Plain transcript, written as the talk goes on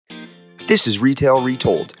This is Retail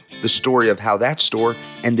Retold, the story of how that store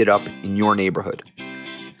ended up in your neighborhood.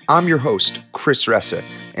 I'm your host, Chris Ressa,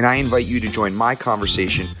 and I invite you to join my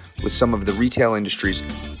conversation with some of the retail industry's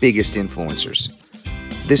biggest influencers.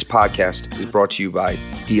 This podcast is brought to you by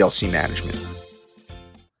DLC Management.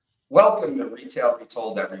 Welcome to Retail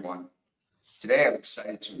Retold, everyone. Today I'm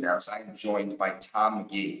excited to announce I am joined by Tom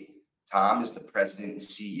McGee. Tom is the President and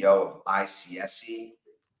CEO of ICSC.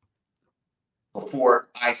 Before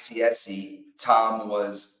ICSC, Tom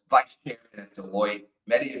was Vice Chairman at Deloitte.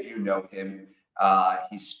 Many of you know him.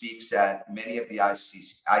 He speaks at many of the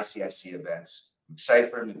ICSC events. I'm excited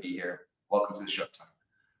for him to be here. Welcome to the show, Tom.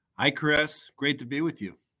 Hi, Chris. Great to be with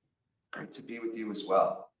you. Great to be with you as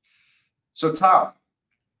well. So, Tom,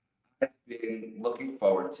 I've been looking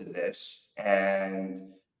forward to this,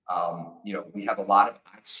 and we have a lot of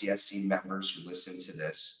ICSC members who listen to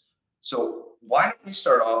this. So why don't we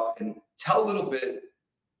start off and tell the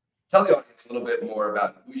audience a little bit more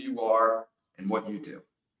about who you are and what you do.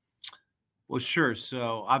 Well, sure.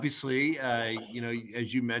 So obviously,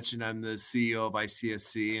 as you mentioned, I'm the CEO of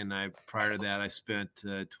ICSC, and prior to that, I spent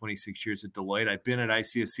 26 years at Deloitte. I've been at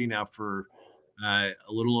ICSC now for a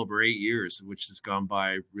little over 8 years, which has gone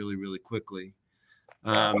by really, really quickly.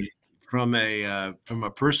 From a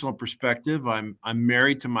personal perspective, I'm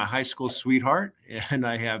married to my high school sweetheart, and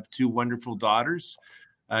I have two wonderful daughters,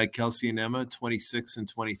 Kelsey and Emma, 26 and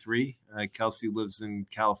 23. Kelsey lives in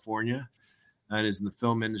California and is in the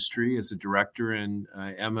film industry as a director, and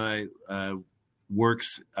Emma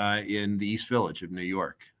works in the East Village of New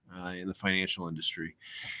York in the financial industry.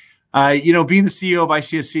 Being the CEO of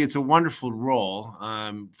ICSC, it's a wonderful role.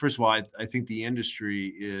 First of all, I think the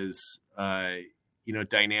industry is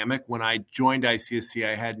dynamic. When I joined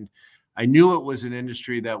ICSC, I knew it was an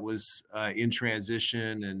industry that was in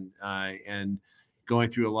transition and going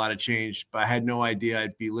through a lot of change, but I had no idea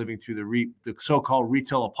I'd be living through the so-called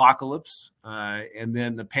retail apocalypse, and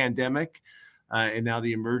then the pandemic, and now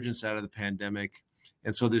the emergence out of the pandemic.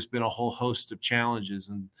 And so there's been a whole host of challenges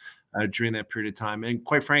and during that period of time. And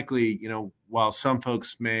quite frankly, while some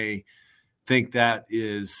folks may think that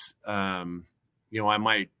is, I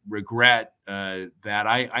might regret that,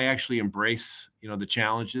 I actually embrace, the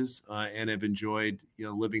challenges and have enjoyed,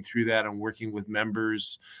 living through that and working with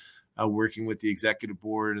members, working with the executive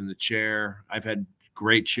board and the chair. I've had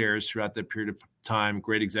great chairs throughout that period of time,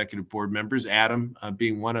 great executive board members, Adam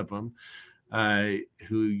being one of them,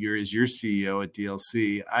 who is your CEO at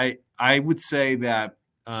DLC. I would say that,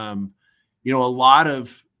 a lot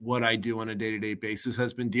of what I do on a day-to-day basis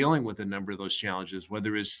has been dealing with a number of those challenges,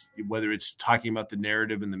 whether it's talking about the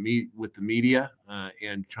narrative and with the media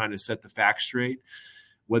and trying to set the facts straight,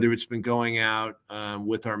 whether it's been going out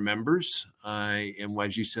with our members. And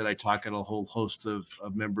as you said, I talk at a whole host of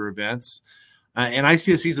member events. And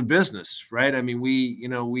ICSC is a business, right? I mean,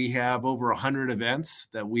 we have over 100 events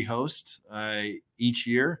that we host each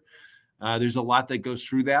year. There's a lot that goes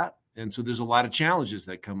through that. And so there's a lot of challenges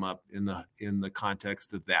that come up in the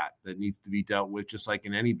context of that needs to be dealt with, just like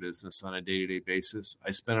in any business on a day-to-day basis.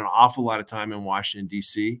 I spent an awful lot of time in Washington,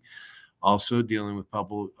 D.C., also dealing with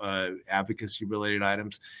public advocacy related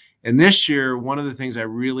items. And this year, one of the things I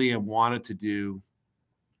really have wanted to do,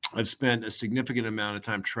 I've spent a significant amount of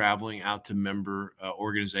time traveling out to member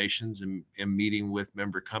organizations and meeting with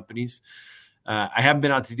member companies. I haven't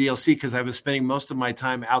been out to DLC because I've been spending most of my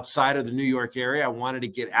time outside of the New York area. I wanted to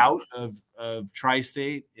get out of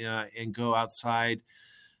Tri-State and go outside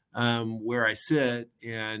where I sit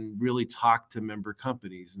and really talk to member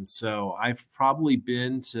companies. And so I've probably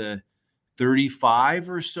been to 35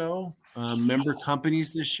 or so member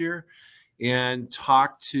companies this year and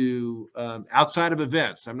talked to outside of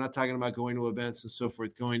events. I'm not talking about going to events and so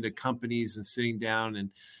forth, going to companies and sitting down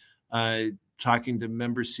and talking to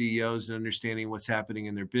member CEOs and understanding what's happening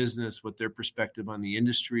in their business, what their perspective on the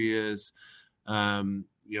industry is,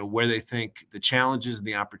 where they think the challenges and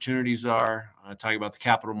the opportunities are, talking about the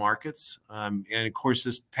capital markets. And of course,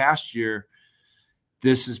 this past year,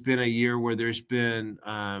 this has been a year where there's been,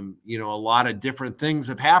 a lot of different things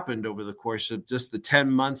have happened over the course of just the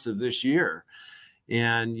 10 months of this year.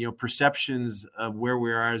 And, perceptions of where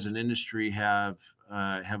we are as an industry have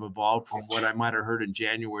evolved from what I might have heard in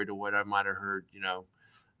January to what I might have heard,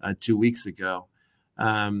 2 weeks ago.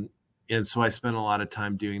 And so I spent a lot of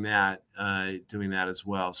time doing that as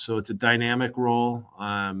well. So it's a dynamic role.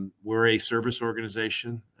 We're a service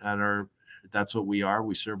organization that's what we are.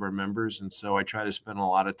 We serve our members. And so I try to spend a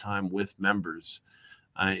lot of time with members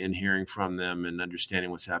and hearing from them and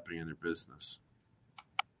understanding what's happening in their business.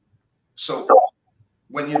 So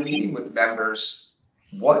when you're meeting with members,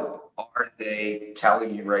 what are they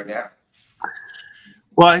telling you right now?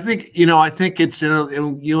 Well, I think it's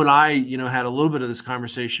and you and I had a little bit of this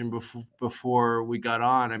conversation before we got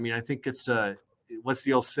on. I mean, I think it's what's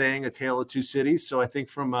the old saying, a tale of two cities. So I think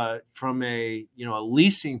from a a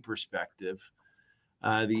leasing perspective,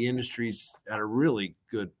 the industry's at a really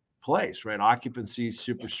good place, right? Occupancy is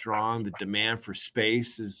super strong. The demand for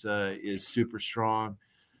space is super strong.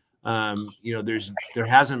 There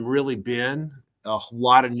hasn't really been a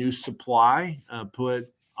lot of new supply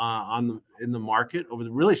put in the market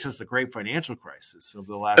really since the great financial crisis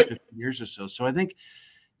over the last 15 years or so. So I think,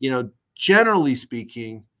 generally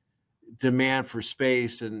speaking, demand for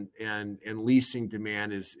space and leasing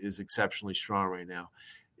demand is exceptionally strong right now.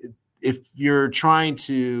 If you're trying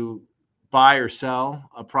to buy or sell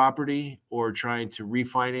a property or trying to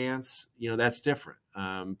refinance, that's different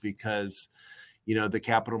because the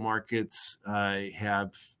capital markets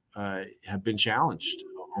have been challenged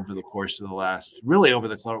over the course of the last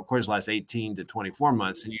 18 to 24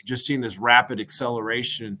 months, and you've just seen this rapid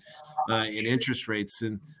acceleration in interest rates.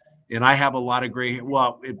 And I have a lot of gray hair.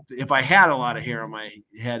 Well, if I had a lot of hair on my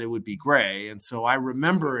head, it would be gray. And so I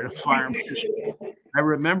remember an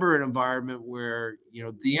environment where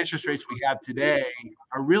the interest rates we have today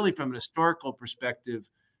are really, from an historical perspective,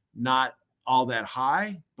 not all that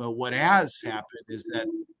high. But what has happened is that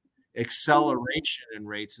acceleration in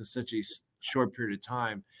rates in such a short period of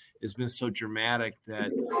time has been so dramatic that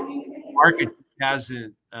the market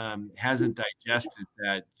hasn't digested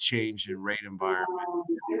that change in rate environment.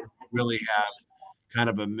 Really have kind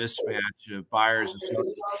of a mismatch of buyers and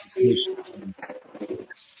sellers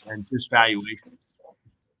and just valuations.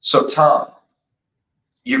 So, Tom,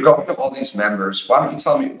 you're going to all these members. Why don't you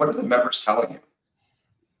tell me, what are the members telling you?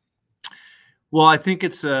 Well, I think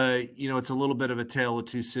it's it's a little bit of a tale of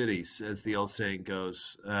two cities, as the old saying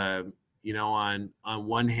goes. On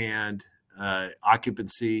one hand,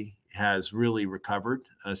 occupancy has really recovered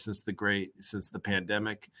since the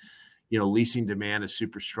pandemic. Leasing demand is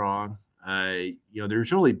super strong.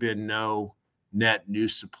 There's really been no net new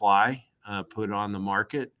supply put on the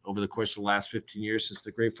market over the course of the last 15 years since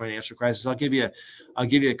the great financial crisis. I'll give you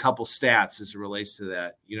a couple stats as it relates to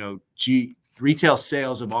that. Retail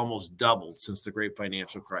sales have almost doubled since the great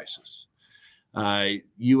financial crisis.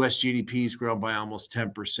 U.S. GDP has grown by almost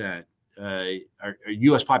 10%. Our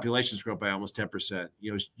U.S. population has grown by almost 10%.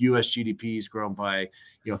 U.S. GDP has grown by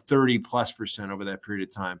 30+% over that period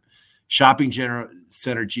of time. Shopping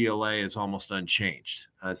center GLA is almost unchanged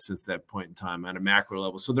since that point in time at a macro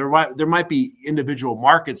level. So there might be individual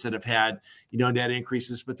markets that have had net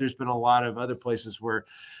increases, but there's been a lot of other places where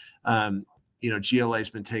GLA has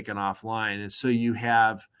been taken offline, and so you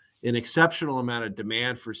have an exceptional amount of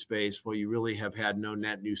demand for space while you really have had no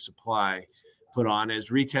net new supply put on,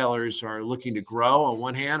 as retailers are looking to grow on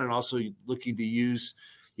one hand and also looking to use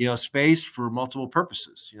space for multiple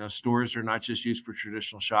purposes. Stores are not just used for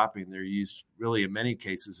traditional shopping. They're used really in many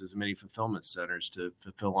cases as many fulfillment centers to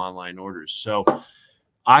fulfill online orders. So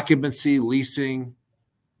occupancy, leasing,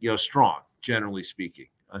 strong, generally speaking.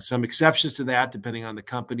 Some exceptions to that depending on the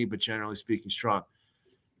company, but generally speaking, strong.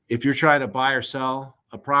 If you're trying to buy or sell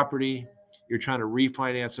a property, you're trying to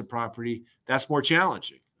refinance a property, that's more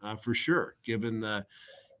challenging for sure, given the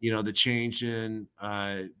change in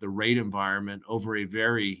the rate environment over a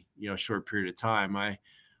very short period of time.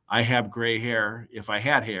 I have gray hair. If I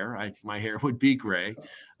had hair, my hair would be gray,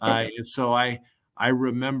 and so I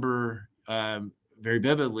remember very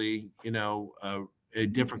vividly, a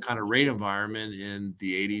different kind of rate environment in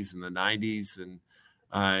the 80s and the 90s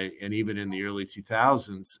and even in the early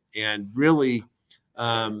 2000s. And really,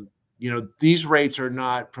 these rates are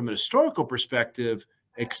not, from a historical perspective,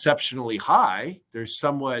 exceptionally high. They're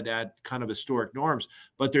somewhat at kind of historic norms,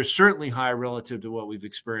 but they're certainly high relative to what we've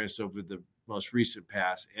experienced over the most recent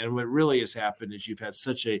past. And what really has happened is you've had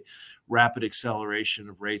such a rapid acceleration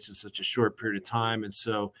of rates in such a short period of time. And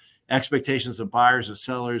so expectations of buyers and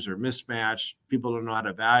sellers are mismatched. People don't know how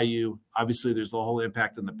to value. Obviously, there's the whole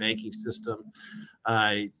impact on the banking system.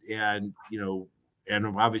 And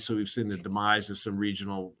obviously we've seen the demise of some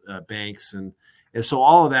regional banks. And so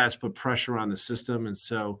all of that has put pressure on the system. And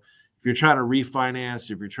so if you're trying to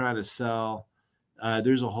refinance, if you're trying to sell,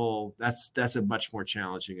 that's a much more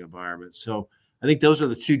challenging environment. So I think those are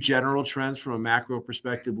the two general trends from a macro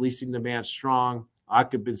perspective. Leasing demand strong,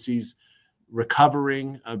 occupancies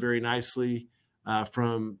recovering very nicely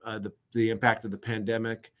from the impact of the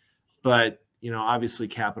pandemic. But, obviously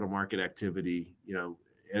capital market activity,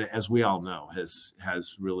 as we all know, has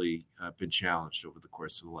really been challenged over the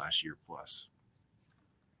course of the last year plus.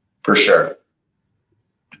 For sure.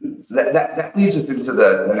 That leads us into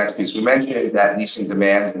the next piece. We mentioned that leasing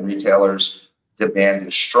demand and retailers' demand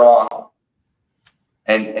is strong.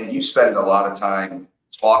 And you spend a lot of time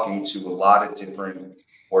talking to a lot of different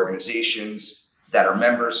organizations that are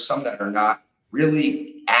members, some that are not,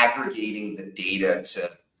 really aggregating the data to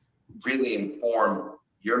really inform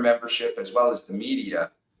your membership as well as the media.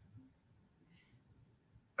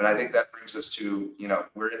 And I think that brings us to,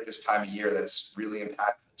 we're at this time of year that's really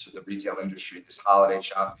impactful to the retail industry, this holiday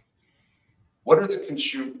shopping. What is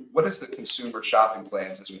the consumer shopping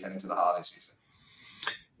plans as we head into the holiday season?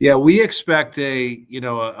 Yeah, we expect a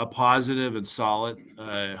positive and solid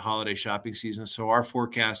holiday shopping season. So our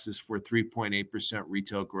forecast is for 3.8%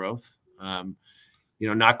 retail growth.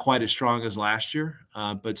 Not quite as strong as last year,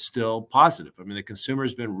 but still positive. I mean, the consumer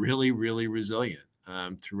has been really, really resilient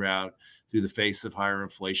through the face of higher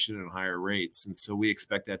inflation and higher rates. And so we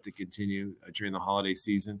expect that to continue during the holiday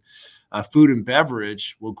season. Food and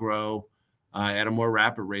beverage will grow at a more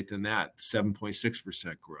rapid rate than that,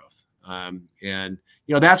 7.6% growth.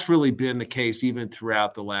 That's really been the case even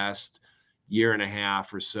throughout the last year and a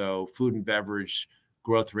half or so. Food and beverage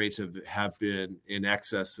growth rates have been in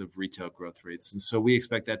excess of retail growth rates. And so we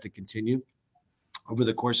expect that to continue over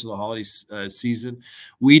the course of the holiday season.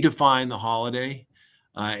 We define the holiday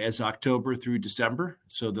as October through December,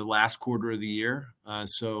 so the last quarter of the year.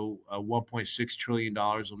 So $1.6 trillion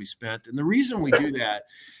will be spent. And the reason we do that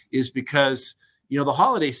is because, the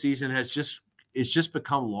holiday season it's just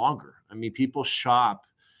become longer. I mean, people shop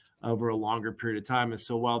over a longer period of time. And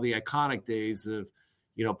so while the iconic days of,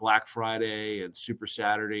 Black Friday and Super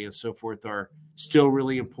Saturday and so forth are still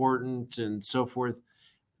really important and so forth,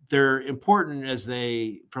 they're important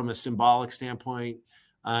from a symbolic standpoint.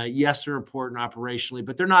 Yes, they're important operationally,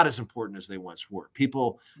 but they're not as important as they once were.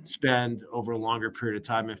 People spend over a longer period of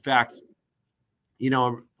time. In fact,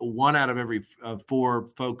 1 out of every 4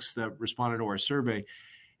 folks that responded to our survey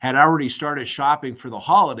had already started shopping for the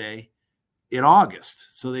holiday in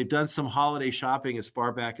August. So they've done some holiday shopping as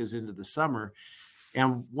far back as into the summer.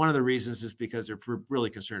 And one of the reasons is because they're really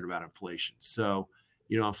concerned about inflation. So,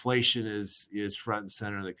 inflation is front and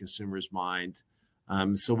center in the consumer's mind.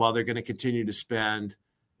 So while they're going to continue to spend,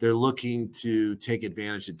 they're looking to take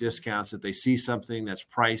advantage of discounts. If they see something that's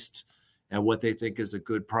priced at what they think is a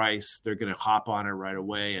good price, they're going to hop on it right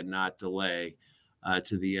away and not delay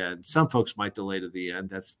to the end. Some folks might delay to the end.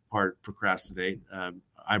 That's procrastinate.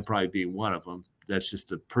 I'm probably being one of them. That's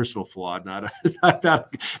just a personal flaw, not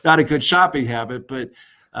a good shopping habit. But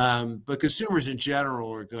consumers in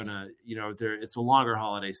general are going to, it's a longer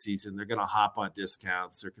holiday season. They're going to hop on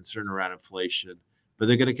discounts. They're concerned around inflation, but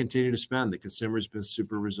they're going to continue to spend. The consumer's been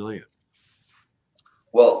super resilient.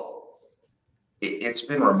 Well, it's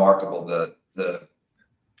been remarkable, the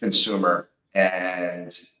consumer.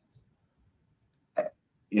 And,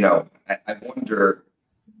 I wonder,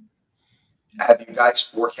 have you guys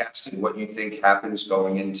forecasted what you think happens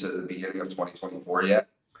going into the beginning of 2024 yet?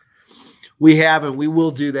 We have, and we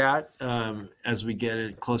will do that as we get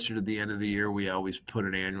it closer to the end of the year. We always put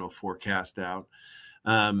an annual forecast out.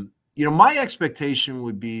 My expectation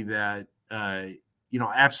would be that,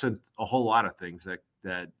 absent a whole lot of things that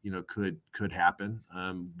could happen,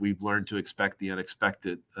 we've learned to expect the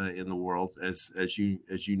unexpected in the world, as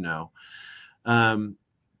you know.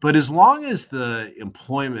 But as long as the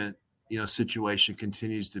employment situation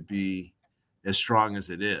continues to be as strong as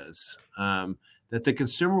it is, that the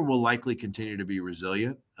consumer will likely continue to be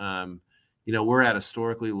resilient. We're at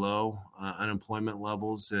historically low unemployment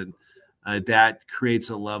levels, and that creates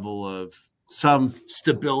a level of some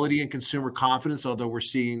stability in consumer confidence, although we're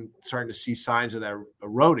starting to see signs of that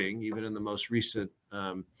eroding, even in the most recent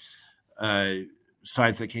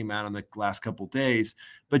signs that came out in the last couple of days.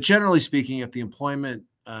 But generally speaking, if the employment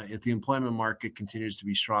market continues to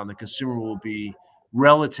be strong, the consumer will be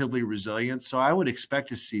relatively resilient. So I would expect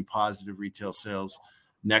to see positive retail sales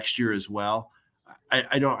next year as well.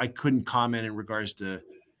 I couldn't comment in regards to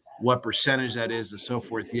what percentage that is and so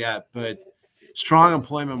forth yet, but strong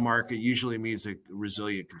employment market usually means a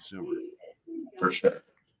resilient consumer. For sure.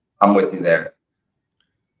 I'm with you there.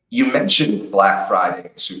 You mentioned Black Friday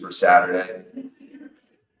and Super Saturday.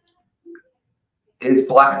 Is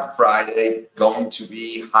Black Friday going to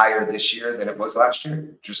be higher this year than it was last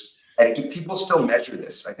year? And do people still measure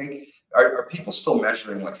this? I think, are people still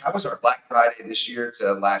measuring, like, how was our Black Friday this year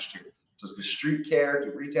to last year? Does the street care?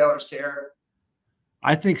 Do retailers care?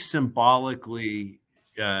 I think symbolically,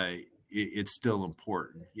 it's still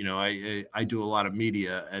important. I do a lot of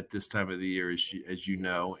media at this time of the year, as you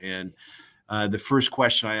know, and the first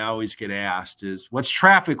question I always get asked is, "What's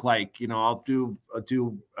traffic like?" I'll do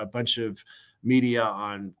a bunch of media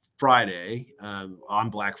on Friday, on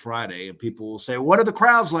Black Friday, and people will say, "What are the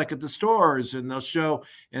crowds like at the stores?" And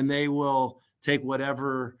they will take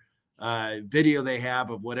whatever video they have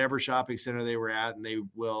of whatever shopping center they were at, and they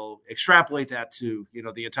will extrapolate that to,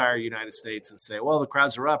 the entire United States and say, well, the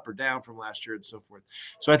crowds are up or down from last year and so forth.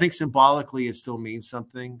 So I think symbolically it still means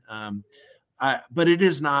something. But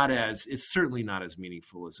it's certainly not as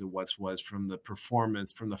meaningful as it once was from the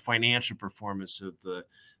financial performance of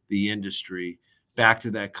the industry, back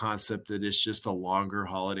to that concept that it's just a longer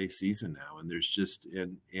holiday season now. And there's just,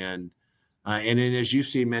 and then, as you've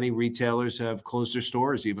seen, many retailers have closed their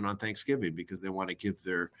stores even on Thanksgiving because they want to give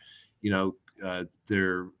their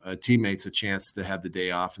teammates a chance to have the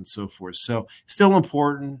day off and so forth. So still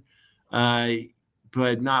important,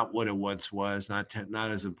 but not what it once was, not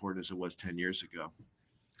as important as it was 10 years ago.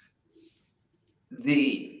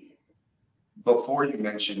 Before you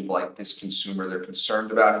mentioned like this consumer, they're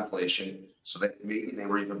concerned about inflation, so that maybe they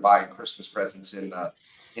were even buying Christmas presents in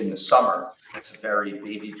the summer. That's a very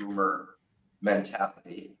baby boomer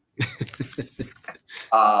mentality.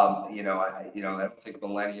 I don't think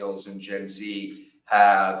millennials and Gen Z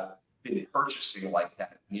have been purchasing like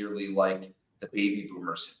that nearly like the baby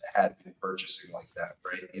boomers had been purchasing like that,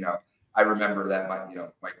 right? I remember that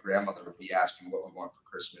my grandmother would be asking what we want for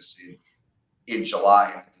Christmas in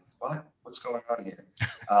July, and I'd be like, what's going on here?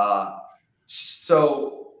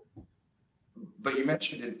 But you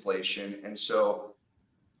mentioned inflation, and so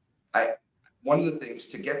one of the things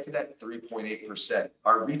to get to that 3.8%,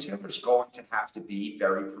 are retailers going to have to be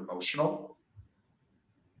very promotional?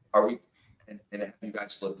 Are we, and have you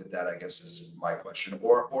guys looked at that, I guess is my question,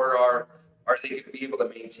 or are they going to be able to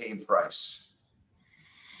maintain price?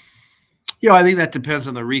 I think that depends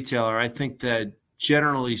on the retailer. I think that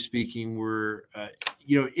generally speaking, we're,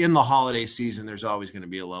 in the holiday season, there's always going to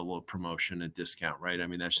be a level of promotion and discount, right? I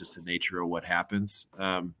mean, that's just the nature of what happens.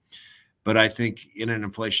 But I think in an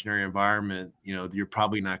inflationary environment, you're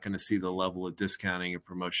probably not going to see the level of discounting and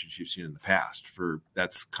promotions you've seen in the past.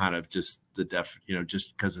 That's kind of just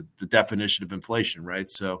just because of the definition of inflation, right?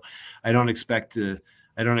 So I don't expect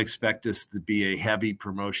this to be a heavy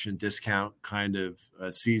promotion discount kind of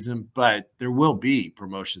season, but there will be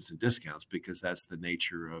promotions and discounts because that's the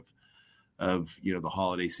nature of the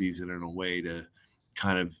holiday season, in a way to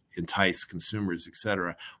kind of entice consumers, et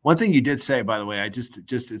cetera. One thing you did say, by the way,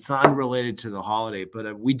 it's not unrelated to the holiday,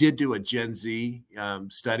 but we did do a Gen Z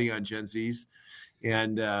study on Gen Zs.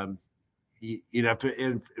 And,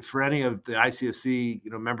 for any of the ICSC,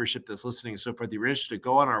 membership that's listening and so forth, you're interested,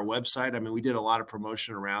 go on our website. I mean, we did a lot of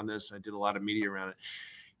promotion around this. I did a lot of media around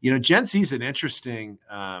it. Gen Z is an interesting,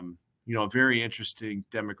 a very interesting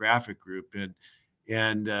demographic group.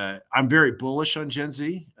 And I'm very bullish on Gen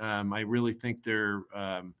Z. I really think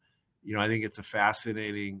I think it's a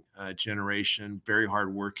fascinating generation, very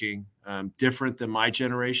hardworking, different than my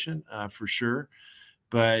generation for sure,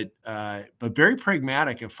 but very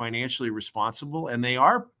pragmatic and financially responsible. And they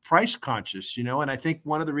are price conscious, and I think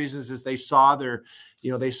one of the reasons is they saw their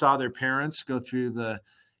parents go through the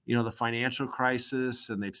financial crisis,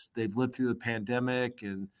 and they've lived through the pandemic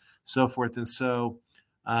and so forth. And so,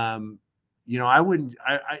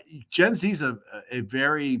 Gen Z is a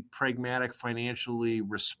very pragmatic, financially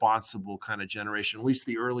responsible kind of generation. At least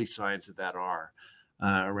the early signs of that are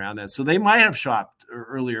around that. So they might have shopped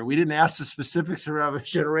earlier. We didn't ask the specifics around the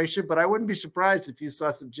generation, but I wouldn't be surprised if you saw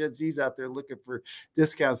some Gen Zs out there looking for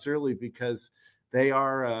discounts early, because they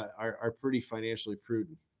are pretty financially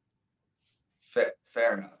prudent.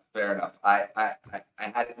 Fair enough. I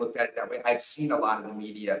hadn't looked at it that way. I've seen a lot of the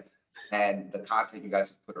media and the content you guys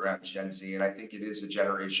have put around Gen Z, and I think it is a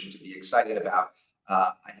generation to be excited about.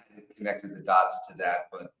 I hadn't connected the dots to that,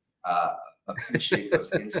 but appreciate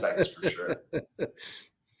those insights for sure.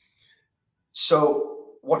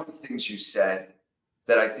 So one of the things you said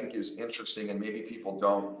that I think is interesting, and maybe people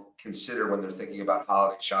don't consider when they're thinking about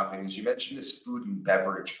holiday shopping, is you mentioned this food and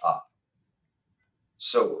beverage up.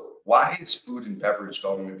 So why is food and beverage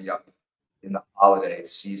going to be up in the holiday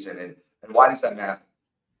season, and why does that matter?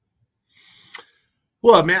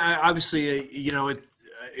 Well, man, obviously,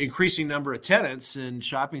 increasing number of tenants in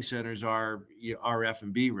shopping centers are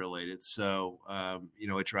F&B related. So,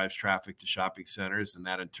 it drives traffic to shopping centers, and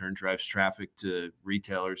that in turn drives traffic to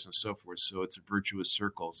retailers and so forth. So it's a virtuous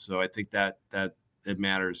circle. So I think that it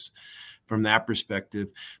matters from that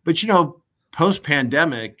perspective. But,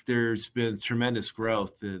 post-pandemic, there's been tremendous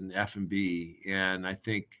growth in F&B. And I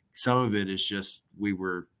think some of it is just we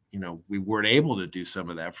weren't able to do some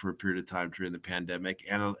of that for a period of time during the pandemic,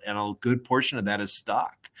 and a good portion of that is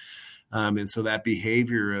stock. And so that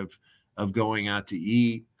behavior of going out to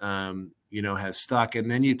eat, has stuck.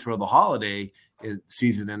 And then you throw the holiday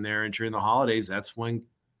season in there, and during the holidays, that's when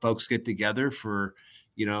folks get together for,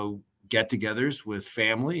 get-togethers with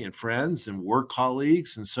family and friends and work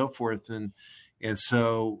colleagues and so forth. And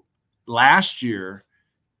so last year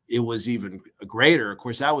it was even greater. Of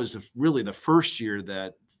course, that was really the first year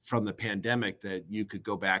that from the pandemic that you could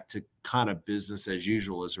go back to kind of business as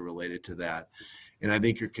usual as it related to that. And I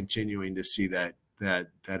think you're continuing to see that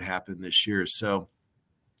happen this year. So,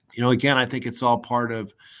 again, I think it's all part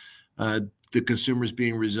of the consumers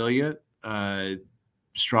being resilient,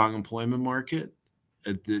 strong employment market.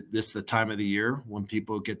 This is the time of the year when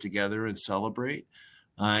people get together and celebrate.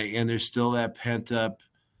 And there's still that pent up,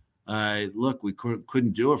 look, we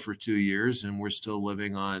couldn't do it for 2 years, and we're still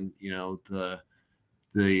living on,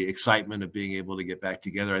 the excitement of being able to get back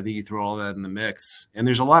together. I think you throw all that in the mix, and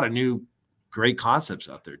there's a lot of new great concepts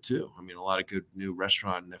out there too. I mean, a lot of good new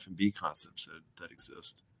restaurant and F&B concepts that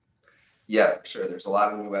exist. Yeah, for sure. There's a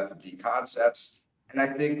lot of new F&B concepts. And I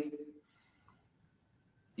think,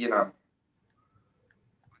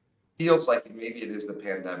 feels like maybe it is the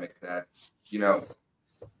pandemic that,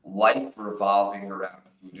 life revolving around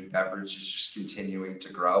food and beverage is just continuing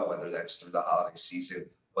to grow, whether that's through the holiday season,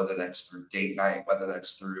 whether that's through date night, whether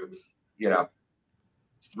that's through,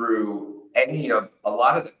 through any of a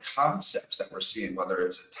lot of the concepts that we're seeing, whether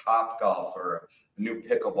it's a Top Golf or a new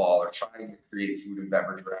pickleball or trying to create food and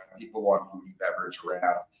beverage around. People want food and beverage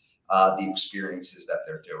around the experiences that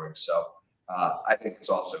they're doing. So I think it's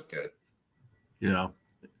also good. Yeah.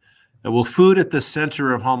 Well, food at the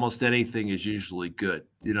center of almost anything is usually good.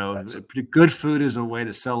 Good food is a way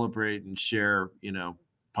to celebrate and share,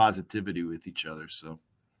 positivity with each other. So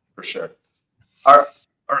for sure. All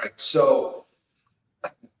right. So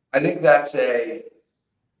I think that's a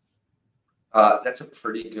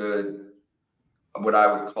pretty good, what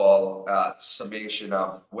I would call summation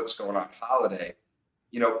of what's going on holiday.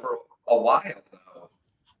 For a while though,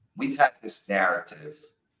 we've had this narrative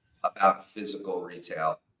about physical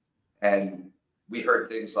retail, and we heard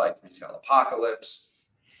things like retail apocalypse.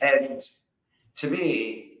 And to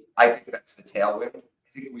me, I think that's the tailwind. I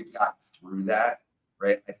think we've gotten through that,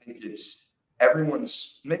 right? I think it's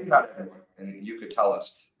maybe not everyone, and you could tell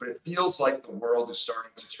us, but it feels like the world is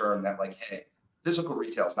starting to turn that like, hey, physical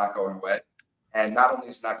retail is not going away. And not only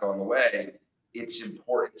is it not going away, it's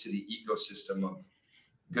important to the ecosystem of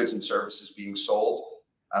goods and services being sold.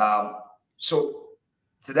 So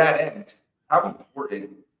to that end, how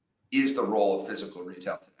important is the role of physical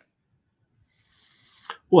retail today?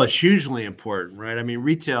 Well, it's hugely important, right? I mean,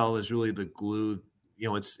 retail is really the glue.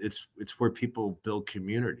 It's where people build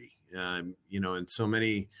community. In so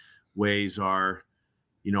many ways, our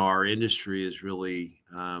industry is really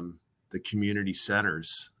the community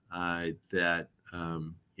centers that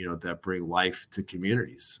bring life to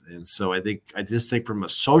communities. And so I just think from a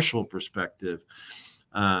social perspective,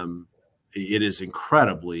 it is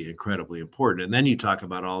incredibly, incredibly important. And then you talk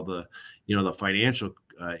about all the, the financial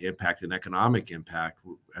impact and economic impact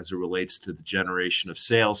as it relates to the generation of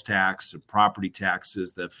sales tax and property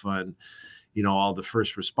taxes that fund, all the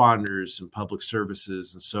first responders and public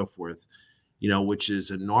services and so forth, which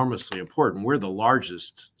is enormously important. We're the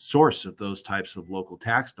largest source of those types of local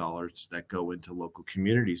tax dollars that go into local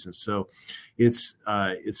communities. And so it's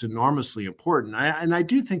enormously important. And I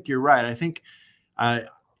do think you're right. I think,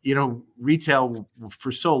 retail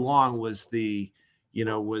for so long was the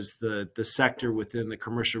sector within the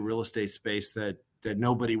commercial real estate space that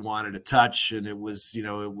nobody wanted to touch. And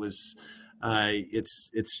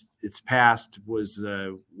its past was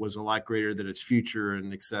a lot greater than its future,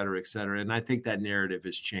 and et cetera, et cetera. And I think that narrative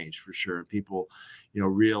has changed for sure. And people,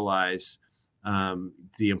 realize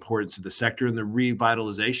the importance of the sector and the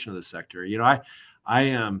revitalization of the sector.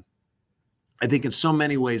 I think in so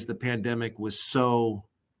many ways the pandemic was so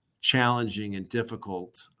challenging and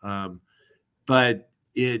difficult. But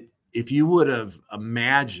if you would have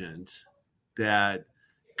imagined that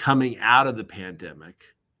coming out of the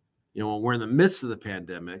pandemic, when we're in the midst of the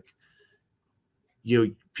pandemic,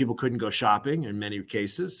 people couldn't go shopping in many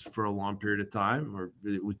cases for a long period of time, or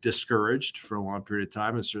it was discouraged for a long period of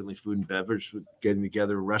time. And certainly food and beverage, getting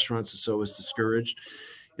together in restaurants, so was discouraged.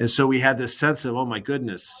 And so we had this sense of, oh my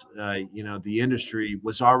goodness, the industry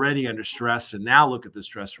was already under stress, and now look at the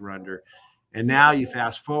stress we're under. And now you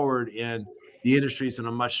fast forward, and the industry is in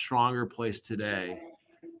a much stronger place today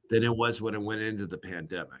than it was when it went into the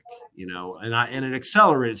pandemic, and it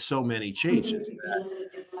accelerated so many changes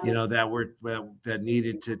that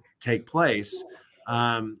needed to take place.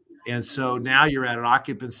 And so now you're at an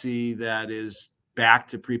occupancy that is back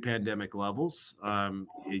to pre-pandemic levels.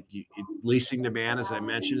 Leasing demand, as I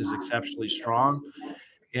mentioned, is exceptionally strong.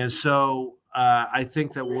 And so I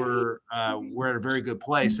think that we're at a very good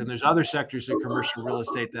place. And there's other sectors in commercial real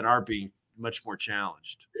estate that are being much more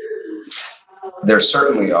challenged. There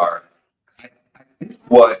certainly are. I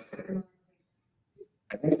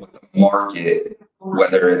think what the market,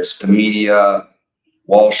 whether it's the media,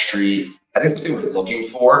 Wall Street, I think what they were looking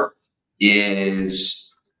for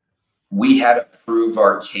is we had to prove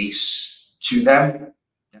our case to them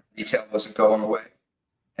that retail wasn't going away.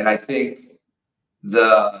 And I think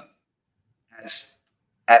the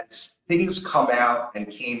as things come out and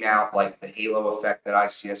came out, like the halo effect that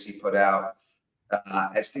ICSC put out,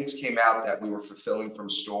 as things came out that we were fulfilling from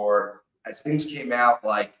store, as things came out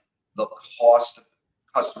like the cost of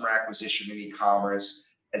customer acquisition in e-commerce,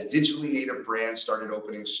 as digitally native brands started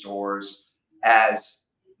opening stores, as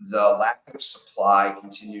the lack of supply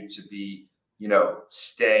continued to be,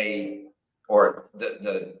 stay, or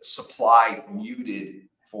the supply muted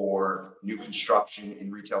for new construction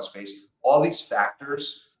in retail space, all these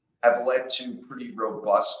factors have led to pretty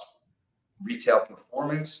robust retail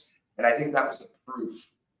performance. And I think that was the proof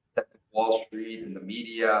that Wall Street and the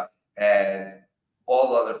media and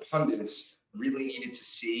all other pundits really needed to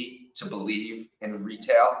see to believe in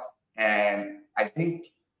retail. And I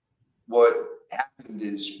think what happened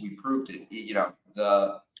is we proved it.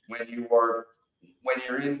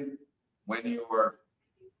 When you're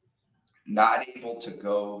not able to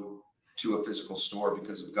go to a physical store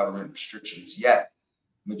because of government restrictions, yet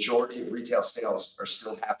majority of retail sales are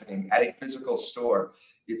still happening at a physical store.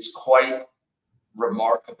 It's quite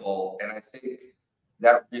remarkable, and I think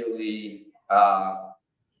that really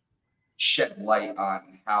shed light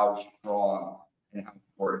on how strong and how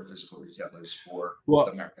important physical retail is for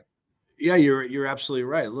America. Yeah, you're absolutely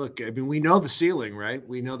right. Look, I mean, we know the ceiling, right?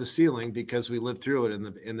 We know the ceiling because we lived through it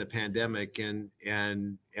in the pandemic, and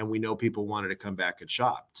we know people wanted to come back and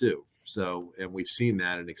shop too. So, and we've seen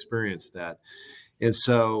that and experienced that. And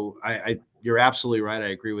so you're absolutely right. I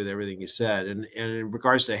agree with everything you said. And in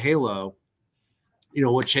regards to Halo,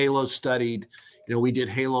 which Halo studied, we did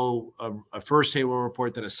Halo, a first Halo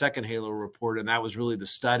report, then a second Halo report. And that was really the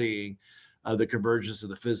studying of the convergence of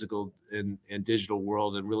the physical and digital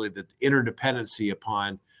world, and really the interdependency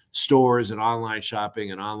upon stores and online shopping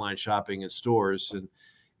in stores.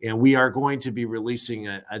 And we are going to be releasing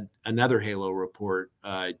another Halo report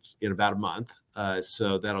in about a month.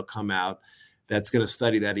 So that'll come out. That's going to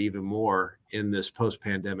study that even more in this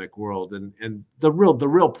post-pandemic world. And the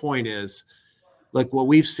real point is, like, what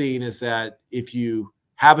we've seen is that if you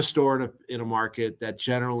have a store in a market that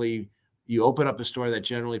generally, you open up a store that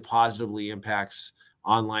generally positively impacts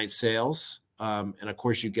online sales, and of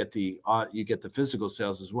course you get the physical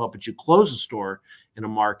sales as well. But you close a store in a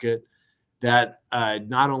market that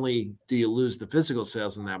not only do you lose the physical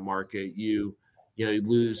sales in that market, you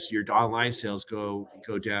lose your online sales go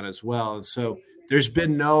down as well. And so there's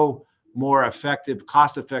been no more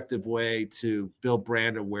cost-effective way to build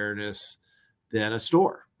brand awareness than a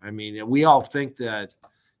store. I mean, we all think that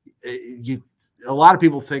a lot of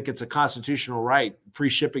people think it's a constitutional right. Free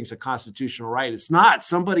shipping is a constitutional right. It's not.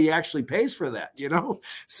 Somebody actually pays for that,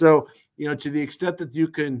 So, to the extent that you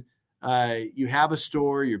can, you have a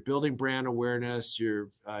store, you're building brand awareness,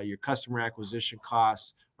 your customer acquisition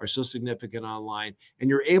costs are so significant online, and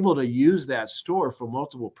you're able to use that store for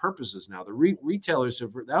multiple purposes now. The retailers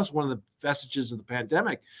that was one of the vestiges of the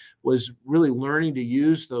pandemic, was really learning to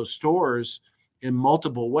use those stores in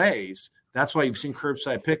multiple ways. That's why you've seen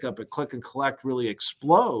curbside pickup and click and collect really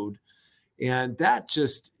explode. And that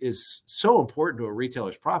just is so important to a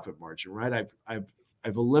retailer's profit margin, right? I've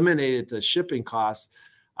eliminated the shipping costs.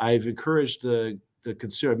 I've encouraged the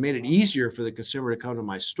consumer, made it easier for the consumer to come to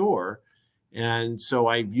my store. And so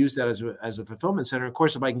I've used that as a fulfillment center. Of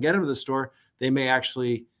course, if I can get them to the store, they may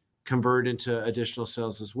actually convert into additional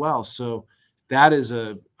sales as well. So that is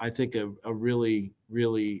I think a really,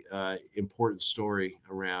 really important story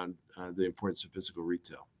around the importance of physical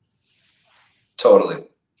retail. Totally.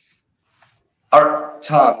 All right,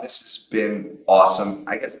 Tom, this has been awesome.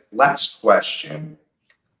 I guess last question.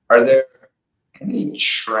 Are there any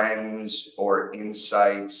trends or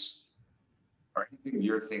insights or anything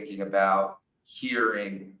you're thinking about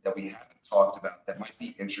hearing that we haven't talked about that might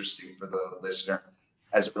be interesting for the listener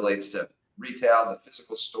as it relates to retail, the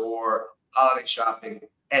physical store, holiday shopping,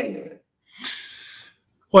 any of it?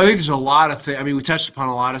 Well, I think there's a lot of things. I mean, we touched upon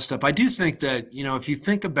a lot of stuff. I do think that, if you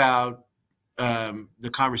think about the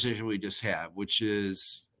conversation we just had, which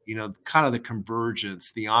is, kind of the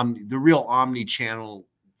convergence, the real omni-channel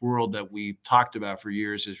world that we talked about for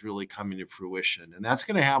years is really coming to fruition. And that's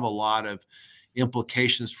going to have a lot of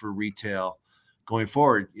implications for retail going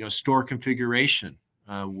forward. Store configuration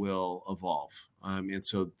will evolve. And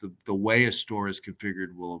so the way a store is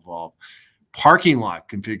configured will evolve. parking lot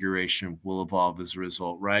configuration will evolve as a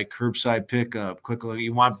result, right? Curbside pickup, quickly.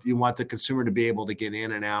 You want the consumer to be able to get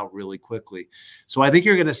in and out really quickly. So I think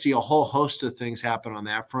you're going to see a whole host of things happen on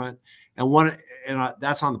that front. And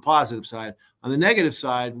that's on the positive side. On the negative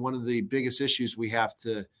side, one of the biggest issues we have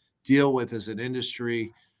to deal with as an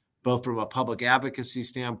industry, both from a public advocacy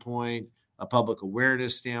standpoint, a public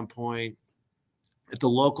awareness standpoint, at the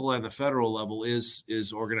local and the federal level,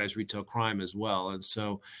 is organized retail crime as well. And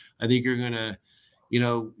so I think you're going to,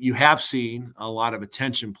 you have seen a lot of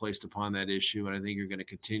attention placed upon that issue. And I think you're going to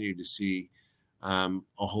continue to see a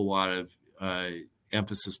whole lot of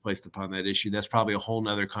emphasis placed upon that issue. That's probably a whole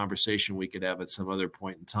nother conversation we could have at some other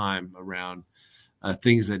point in time around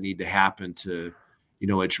things that need to happen to,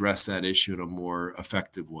 address that issue in a more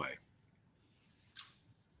effective way.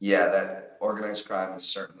 Yeah, that organized crime is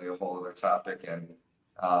certainly a whole other topic, and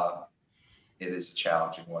it is a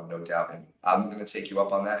challenging one, no doubt. And I'm going to take you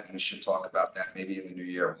up on that, and we should talk about that maybe in the new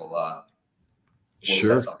year. We'll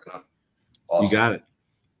sure. Set something up. Awesome. You got it.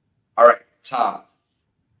 All right, Tom.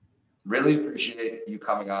 Really appreciate you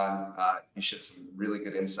coming on. You shared some really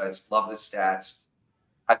good insights. Love the stats.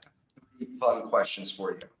 I have 3 fun questions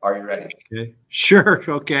for you. Are you ready? Okay. Sure.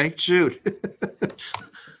 Okay. Shoot.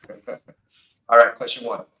 All right. Question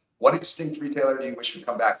 1. What extinct retailer do you wish would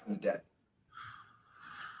come back from the dead?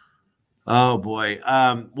 Oh boy.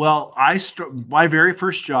 Well, my very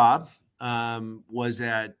first job was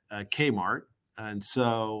at Kmart, and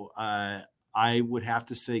so I would have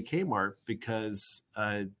to say Kmart because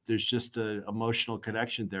there's just an emotional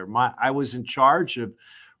connection there. I was in charge of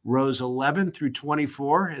rows 11 through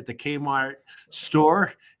 24 at the Kmart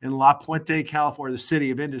store in La Puente, California, the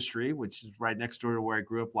city of industry, which is right next door to where I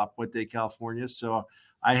grew up, La Puente, California. So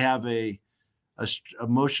I have a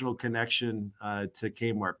emotional connection to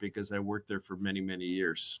Kmart because I worked there for many, many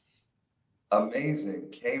years.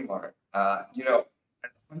 Amazing. Kmart.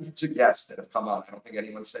 Hundreds of guests that have come on. I don't think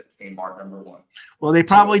anyone said Kmart number 1. Well, they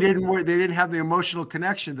probably didn't work. They didn't have the emotional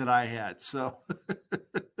connection that I had. So.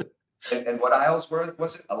 And what aisles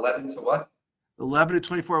was it? 11 to what? 11 to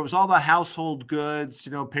 24. It was all the household goods,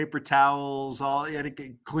 paper towels, all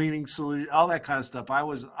cleaning solution, all that kind of stuff.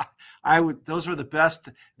 Those were the best.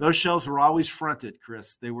 Those shelves were always fronted,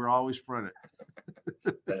 Chris. They were always fronted.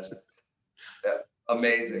 That's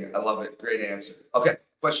amazing. I love it. Great answer. Okay.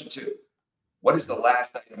 Question 2. What is the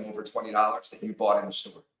last item over $20 that you bought in the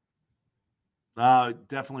store?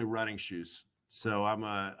 Definitely running shoes. So I'm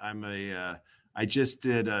a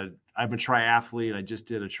triathlete. I just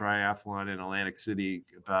did a triathlon in Atlantic City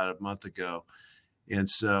about a month ago. And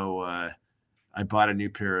so I bought a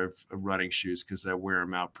new pair of running shoes because I wear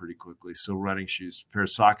them out pretty quickly. So running shoes, pair of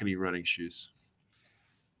Saucony running shoes.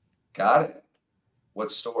 Got it.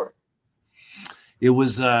 What store? It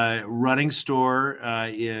was a running store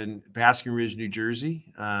in Basking Ridge, New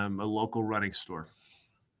Jersey, a local running store.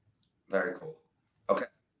 Very cool. Okay.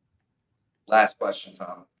 Last question,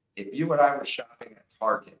 Tom. If you and I were shopping at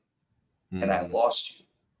Target and I lost you,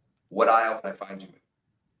 what aisle would I find you in?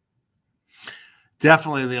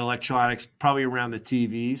 Definitely the electronics, probably around the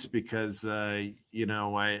TVs because, I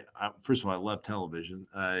first of all, I love television.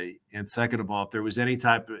 And second of all, if there was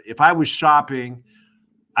if I was shopping,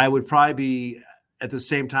 I would probably be at the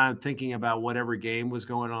same time thinking about whatever game was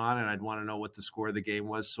going on, and I'd want to know what the score of the game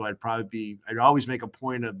was. So I'd always make a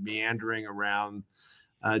point of meandering around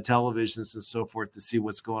televisions and so forth to see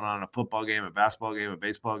what's going on in a football game, a basketball game, a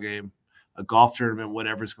baseball game, a golf tournament,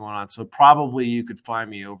 whatever's going on. So probably you could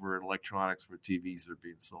find me over in electronics where TVs are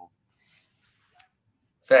being sold.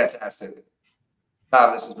 Fantastic.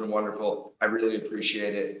 Tom, this has been wonderful. I really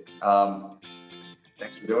appreciate it.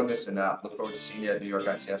 Thanks for doing this, and look forward to seeing you at New York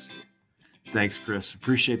ICSC. Thanks, Chris.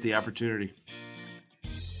 Appreciate the opportunity.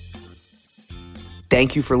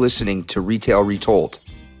 Thank you for listening to Retail Retold.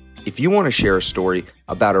 If you want to share a story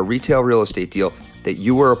about a retail real estate deal that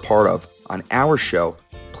you were a part of on our show,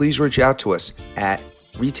 please reach out to us at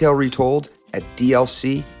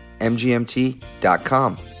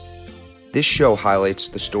retailretold@dlcmgmt.com. This show highlights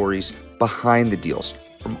the stories behind the deals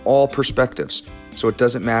from all perspectives, so it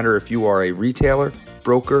doesn't matter if you are a retailer,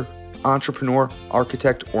 broker, entrepreneur,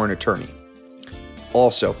 architect, or an attorney.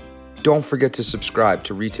 Also, don't forget to subscribe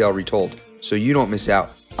to Retail Retold so you don't miss out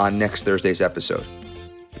on next Thursday's episode.